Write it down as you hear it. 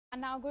And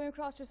now going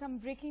across to some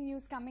breaking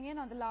news coming in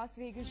on the Las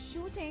Vegas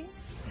shooting.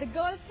 The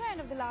girlfriend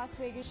of the Las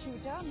Vegas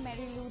shooter,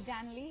 Marilou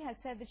Danley, has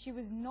said that she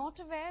was not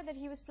aware that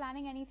he was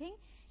planning anything.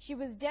 She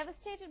was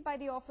devastated by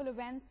the awful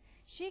events.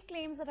 She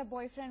claims that her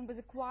boyfriend was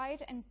a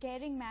quiet and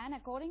caring man.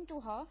 According to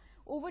her,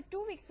 over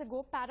 2 weeks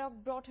ago, Paddock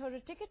brought her a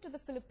ticket to the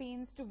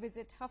Philippines to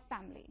visit her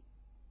family.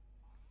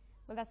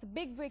 Well, that's the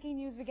big breaking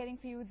news we're getting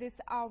for you this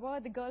hour.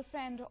 The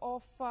girlfriend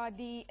of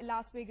the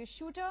Las Vegas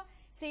shooter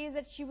says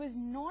that she was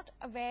not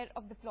aware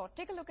of the plot.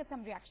 Take a look at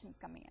some reactions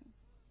coming in.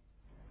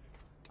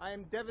 I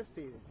am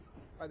devastated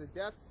by the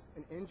deaths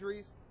and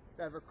injuries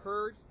that have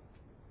occurred,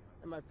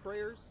 and my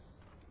prayers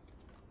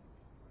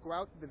go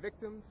out to the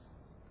victims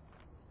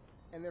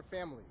and their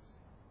families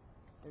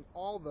and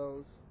all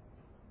those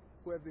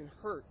who have been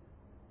hurt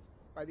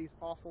by these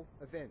awful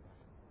events.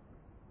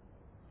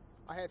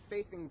 I have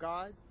faith in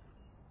God,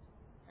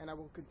 and I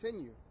will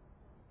continue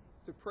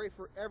to pray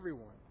for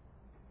everyone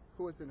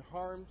who has been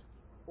harmed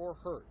or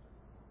hurt.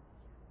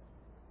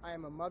 I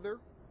am a mother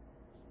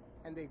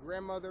and a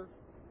grandmother,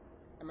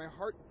 and my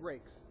heart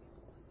breaks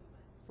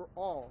for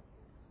all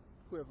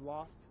who have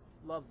lost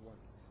loved ones.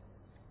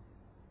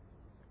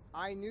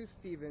 I knew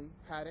Stephen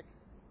Paddock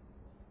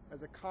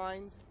as a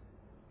kind,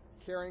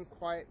 caring,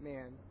 quiet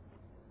man.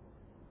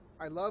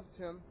 I loved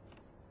him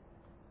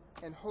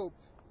and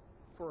hoped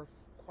for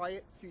a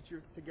quiet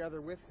future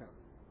together with him.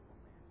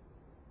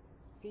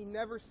 He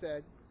never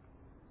said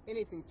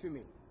anything to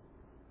me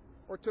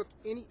or took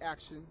any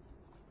action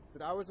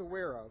that I was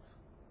aware of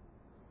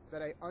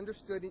that I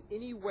understood in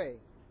any way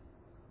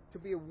to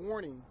be a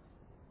warning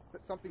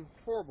that something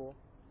horrible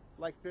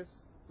like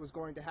this was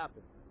going to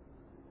happen.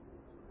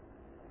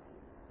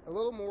 A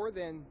little more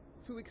than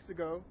 2 weeks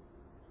ago,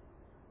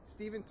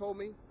 Stephen told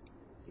me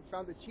he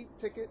found a cheap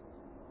ticket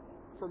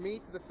for me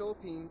to the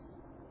Philippines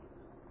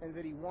and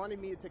that he wanted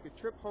me to take a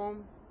trip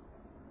home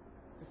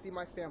to see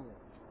my family.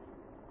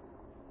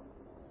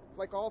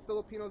 Like all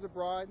Filipinos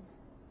abroad,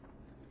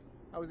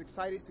 I was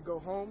excited to go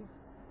home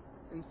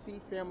and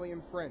see family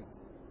and friends.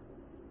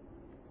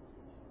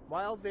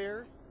 While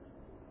there,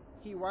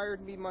 he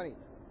wired me money,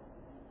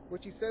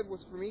 which he said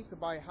was for me to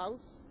buy a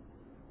house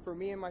for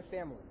me and my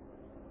family.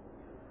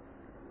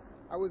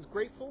 I was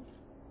grateful,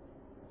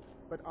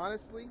 but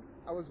honestly,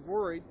 I was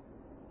worried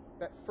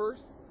that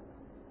first,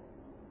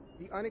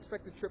 the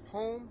unexpected trip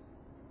home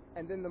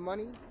and then the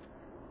money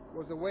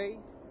was a way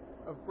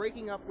of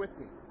breaking up with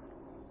me.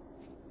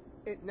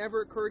 It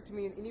never occurred to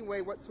me in any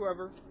way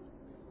whatsoever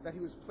that he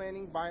was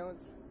planning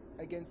violence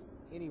against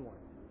anyone.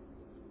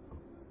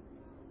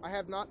 I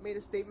have not made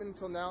a statement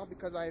until now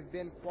because I have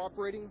been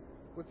cooperating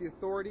with the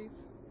authorities,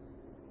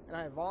 and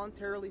I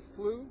voluntarily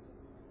flew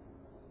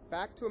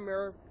back to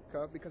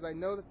America because I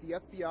know that the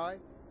FBI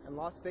and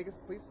Las Vegas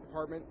Police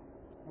Department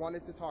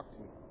wanted to talk to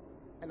me,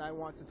 and I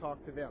want to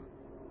talk to them.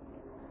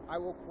 I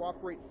will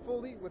cooperate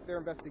fully with their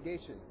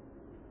investigation.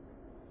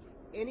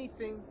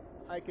 Anything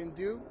I can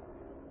do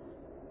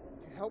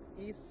to help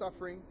ease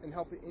suffering and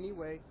help in any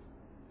way,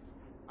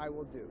 I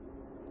will do.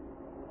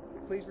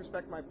 Please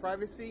respect my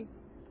privacy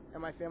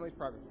and my family's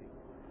privacy.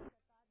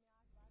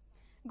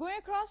 Going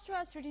across to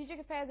our Strategic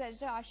Affairs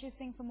editor Ashish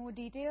Singh for more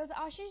details.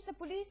 Ashish, the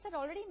police had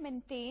already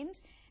maintained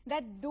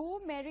that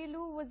though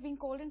Marilou was being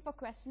called in for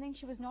questioning,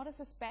 she was not a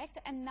suspect,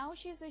 and now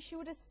she's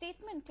issued a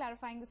statement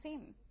clarifying the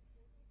same.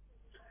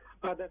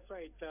 That's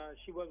right.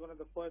 She was one of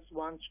the first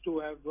ones to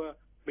have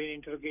been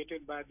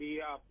interrogated by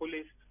the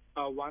police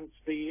once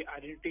the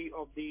identity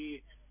of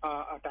the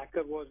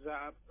attacker was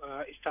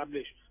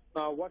established.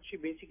 What she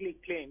basically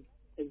claimed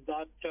is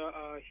that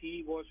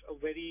he was a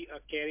very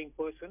caring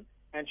person,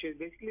 and she has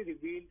basically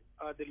revealed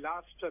the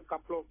last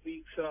couple of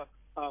weeks'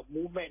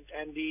 movement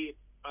and the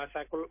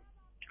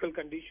psychological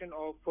condition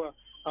of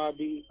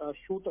the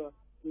shooter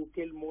who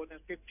killed more than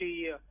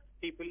 50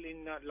 people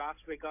in Las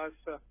Vegas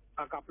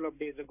a couple of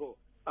days ago.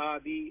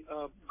 The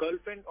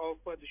girlfriend of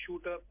the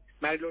shooter,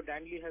 Marilou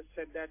Danley, has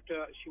said that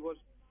she was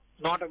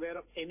not aware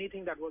of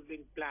anything that was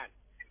being planned.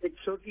 It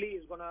certainly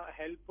is going to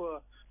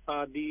help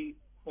the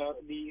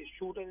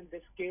shooter in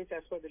this case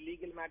as far as the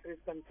legal matter is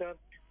concerned.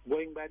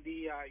 Going by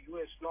the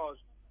U.S. laws,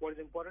 what is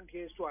important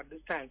here is to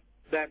understand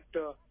that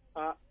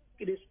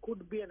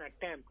could be an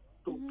attempt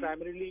to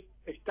primarily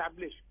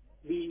establish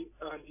the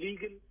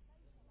legal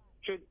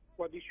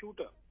for the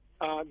shooter.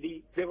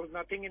 There was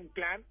nothing in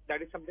plan.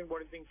 That is something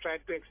what is being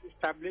tried to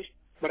establish.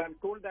 But I'm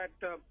told that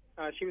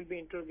she will be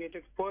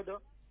interrogated further.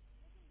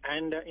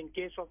 And in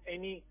case of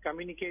any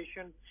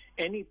communication,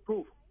 any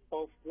proof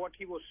of what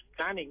he was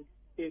planning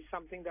is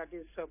something that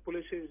is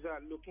police is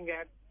looking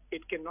at.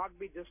 It cannot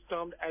be just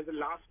termed as a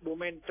last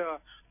moment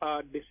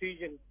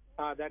decision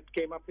that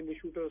came up in the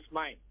shooter's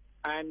mind.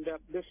 And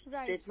this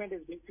statement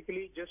is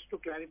basically just to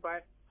clarify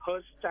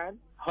her stand,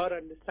 her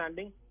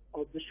understanding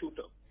of the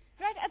shooter.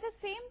 Right. At the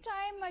same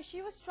time,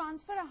 she was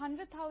transferred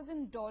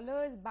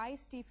 $100,000 by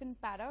Stephen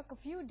Paddock a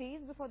few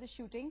days before the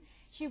shooting.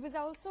 She was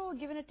also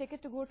given a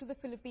ticket to go to the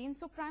Philippines.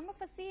 So prima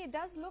facie, it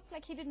does look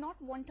like he did not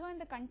want her in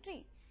the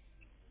country.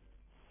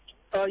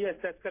 Yes,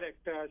 that's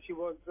correct. She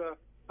was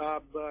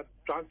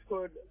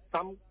transferred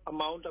some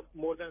amount of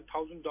more than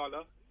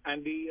 $1,000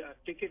 and the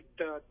ticket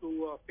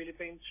to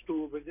Philippines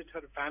to visit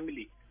her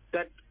family.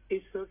 That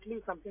is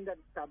certainly something that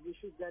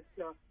establishes that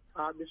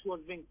this was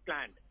being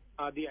planned.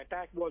 The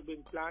attack was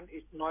being planned.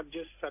 It's not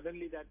just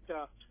suddenly that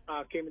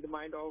came in the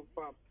mind of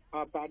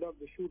Paddock,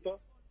 the shooter.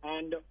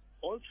 And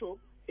also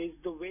is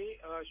the way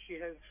she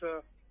has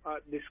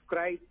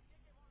described.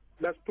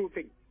 That's two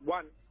things.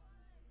 One,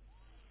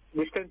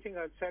 distancing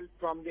herself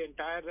from the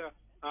entire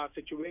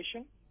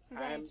situation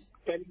and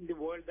telling the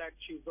world that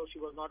she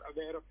was not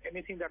aware of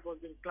anything that was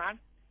being planned.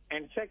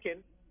 And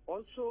second,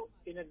 also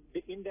in an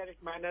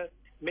indirect manner,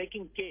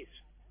 making case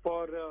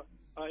for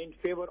in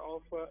favor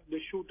of the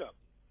shooter.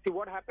 See,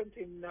 what happens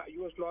in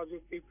U.S. laws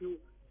if you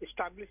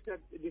establish that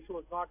this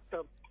was not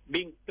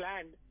being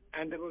planned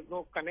and there was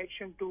no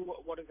connection to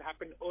what has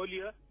happened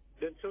earlier,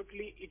 then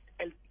certainly it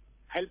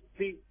helps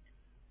the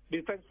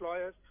defense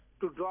lawyers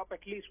to drop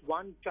at least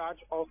one charge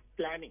of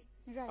planning.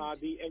 Right.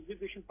 The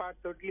execution part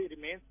certainly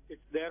remains.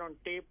 It's there on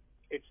tape.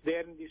 It's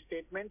there in the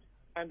statements.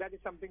 And that is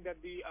something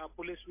that the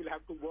police will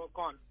have to work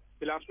on,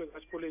 the Las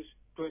Vegas police,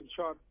 to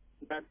ensure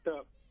that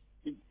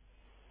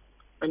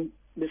in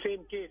the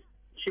same case,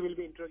 she will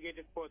be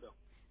interrogated further.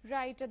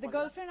 Right. The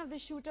girlfriend of the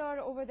shooter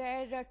over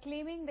there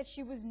claiming that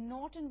she was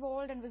not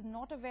involved and was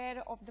not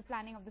aware of the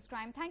planning of this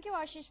crime. Thank you,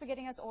 Ashish, for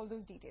getting us all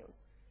those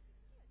details.